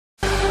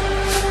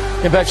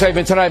Impact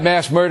segment tonight,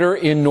 mass murder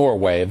in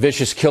Norway. A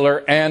vicious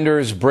killer,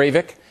 Anders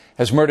Breivik,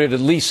 has murdered at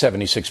least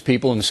 76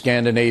 people in the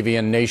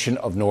Scandinavian nation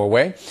of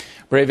Norway.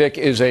 Breivik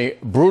is a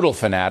brutal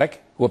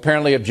fanatic who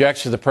apparently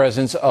objects to the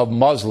presence of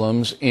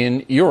Muslims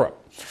in Europe.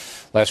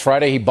 Last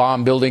Friday, he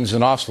bombed buildings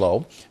in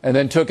Oslo and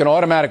then took an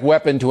automatic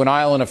weapon to an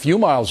island a few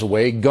miles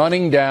away,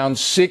 gunning down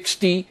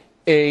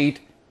 68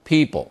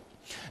 people.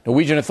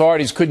 Norwegian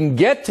authorities couldn't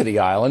get to the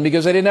island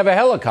because they didn't have a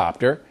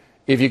helicopter,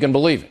 if you can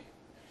believe it.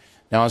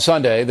 Now, on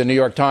Sunday, the New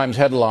York Times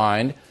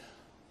headlined,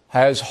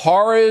 "As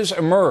horrors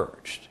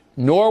emerged,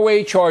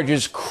 Norway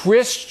charges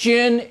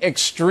Christian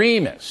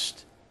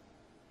extremist."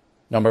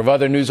 A number of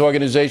other news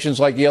organizations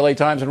like the LA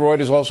Times and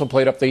Reuters also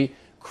played up the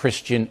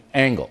Christian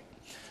angle.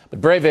 But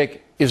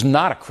Breivik is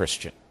not a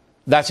Christian.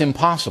 That's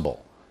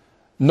impossible.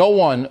 No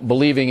one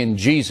believing in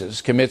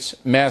Jesus commits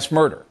mass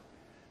murder.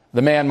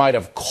 The man might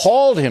have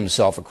called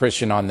himself a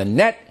Christian on the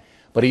net,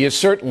 but he is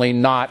certainly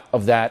not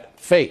of that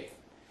faith.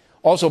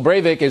 Also,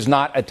 Breivik is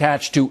not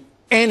attached to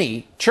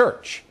any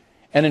church,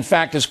 and in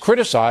fact has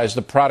criticized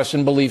the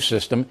Protestant belief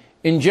system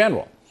in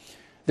general.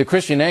 The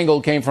Christian angle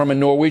came from a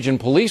Norwegian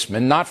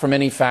policeman, not from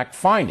any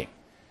fact-finding.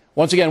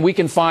 Once again, we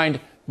can find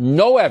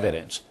no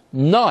evidence,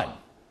 none,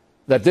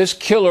 that this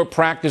killer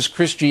practiced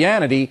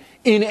Christianity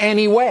in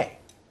any way.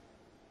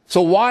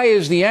 So why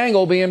is the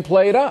angle being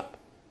played up?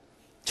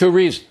 Two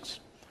reasons.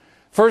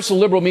 First, the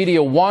liberal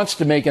media wants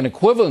to make an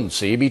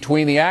equivalency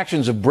between the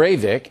actions of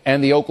Breivik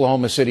and the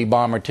Oklahoma City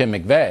bomber Tim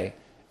McVeigh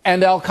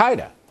and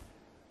al-Qaeda.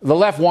 The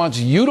left wants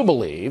you to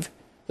believe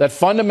that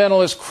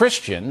fundamentalist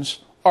Christians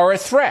are a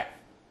threat,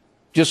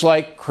 just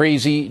like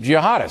crazy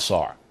jihadists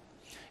are.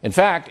 In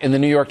fact, in the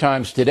New York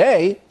Times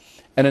today,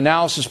 an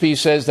analysis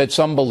piece says that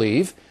some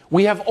believe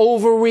we have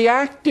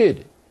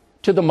overreacted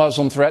to the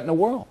Muslim threat in the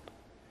world.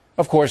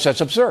 Of course,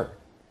 that's absurd.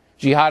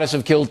 Jihadists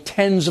have killed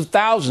tens of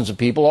thousands of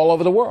people all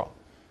over the world.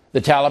 The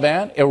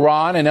Taliban,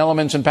 Iran, and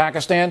elements in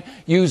Pakistan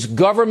use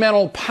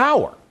governmental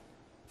power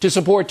to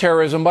support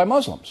terrorism by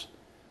Muslims.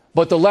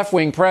 But the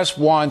left-wing press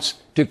wants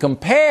to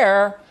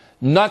compare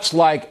nuts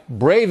like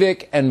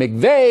Breivik and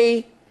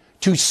McVeigh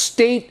to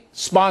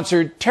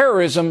state-sponsored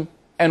terrorism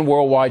and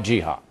worldwide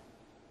jihad.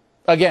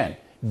 Again,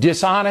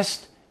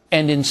 dishonest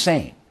and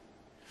insane.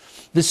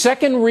 The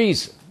second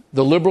reason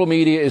the liberal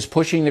media is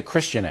pushing the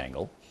Christian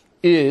angle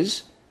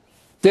is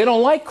they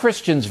don't like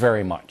Christians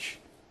very much,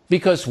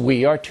 because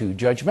we are too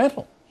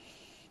judgmental.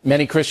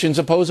 Many Christians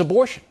oppose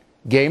abortion,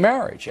 gay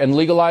marriage, and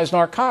legalized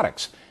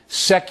narcotics,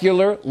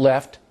 secular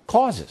left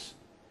causes.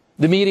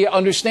 The media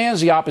understands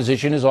the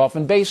opposition is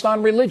often based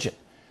on religion,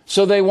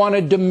 so they want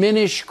to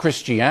diminish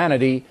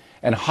Christianity,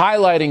 and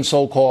highlighting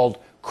so-called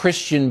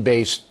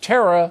Christian-based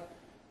terror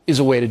is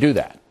a way to do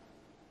that.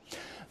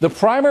 The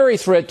primary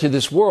threat to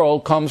this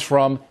world comes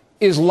from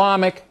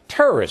Islamic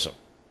terrorism.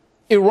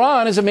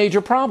 Iran is a major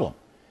problem.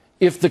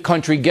 If the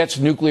country gets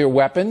nuclear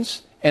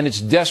weapons, and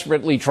it's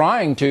desperately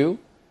trying to,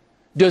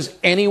 does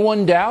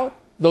anyone doubt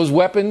those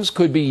weapons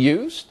could be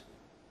used?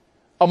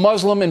 A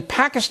Muslim in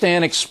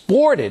Pakistan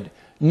exported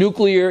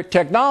nuclear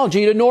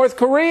technology to North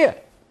Korea.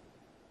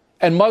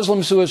 And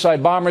Muslim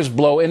suicide bombers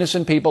blow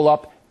innocent people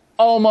up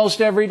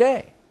almost every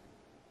day.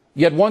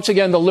 Yet once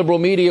again, the liberal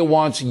media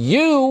wants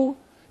you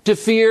to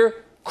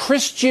fear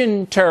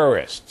Christian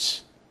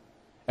terrorists.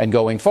 And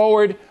going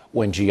forward,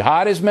 when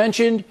jihad is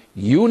mentioned,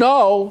 you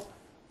know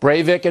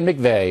Breivik and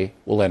McVeigh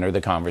will enter the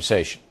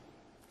conversation.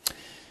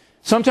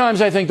 Sometimes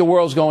I think the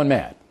world's going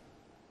mad.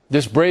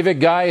 This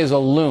Breivik guy is a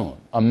loon,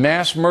 a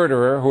mass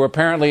murderer who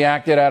apparently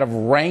acted out of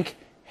rank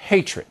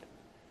hatred.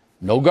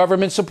 No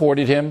government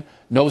supported him.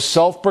 No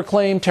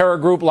self-proclaimed terror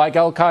group like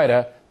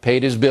al-Qaeda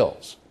paid his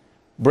bills.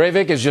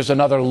 Breivik is just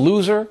another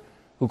loser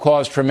who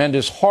caused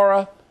tremendous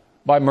horror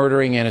by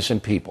murdering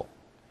innocent people.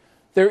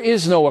 There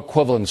is no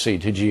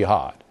equivalency to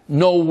jihad,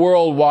 no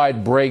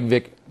worldwide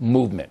Breivik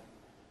movement.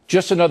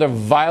 Just another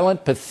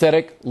violent,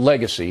 pathetic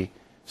legacy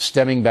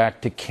stemming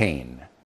back to Cain.